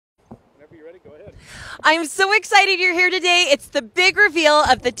ready? Go ahead. I'm so excited you're here today. It's the big reveal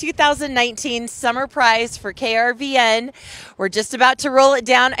of the 2019 Summer Prize for KRVN. We're just about to roll it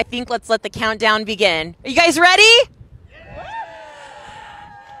down. I think let's let the countdown begin. Are you guys ready?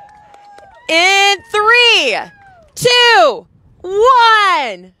 In 3, 2,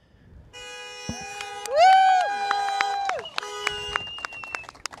 1.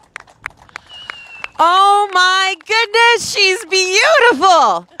 Oh my goodness, she's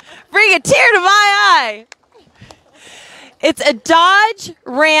beautiful. Bring a tear to my eye. It's a Dodge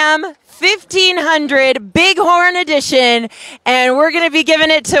Ram 1500 Bighorn Edition, and we're going to be giving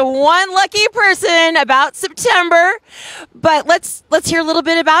it to one lucky person about September. But let's hear a little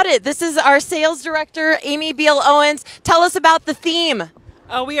bit about it. This is our sales director, Amy Beal Owens. Tell us about the theme.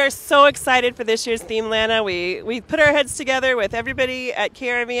 Oh, we are so excited for this year's theme, Lana. We put our heads together with everybody at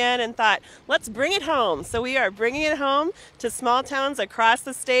KRVN and thought, let's bring it home. So we are bringing it home to small towns across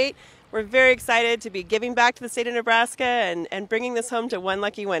the state. We're very excited to be giving back to the state of Nebraska and bringing this home to one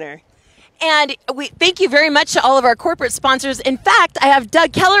lucky winner. And we thank you very much to all of our corporate sponsors. In fact, I have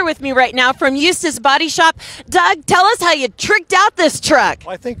Doug Keller with me right now from Eustis Body Shop. Doug, tell us how you tricked out this truck.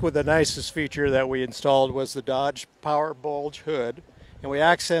 Well, I think the nicest feature that we installed was the Dodge Power Bulge hood. And we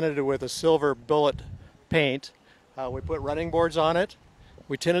accented it with a silver bullet paint. We put running boards on it,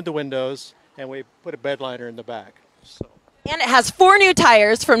 we tinted the windows, and we put a bed liner in the back. And it has 4 new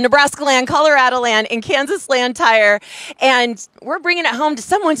tires from Nebraskland, Coloradoland, and Kansasland Tire. And we're bringing it home to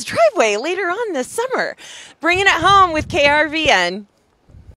someone's driveway later on this summer. Bringing it home with KRVN.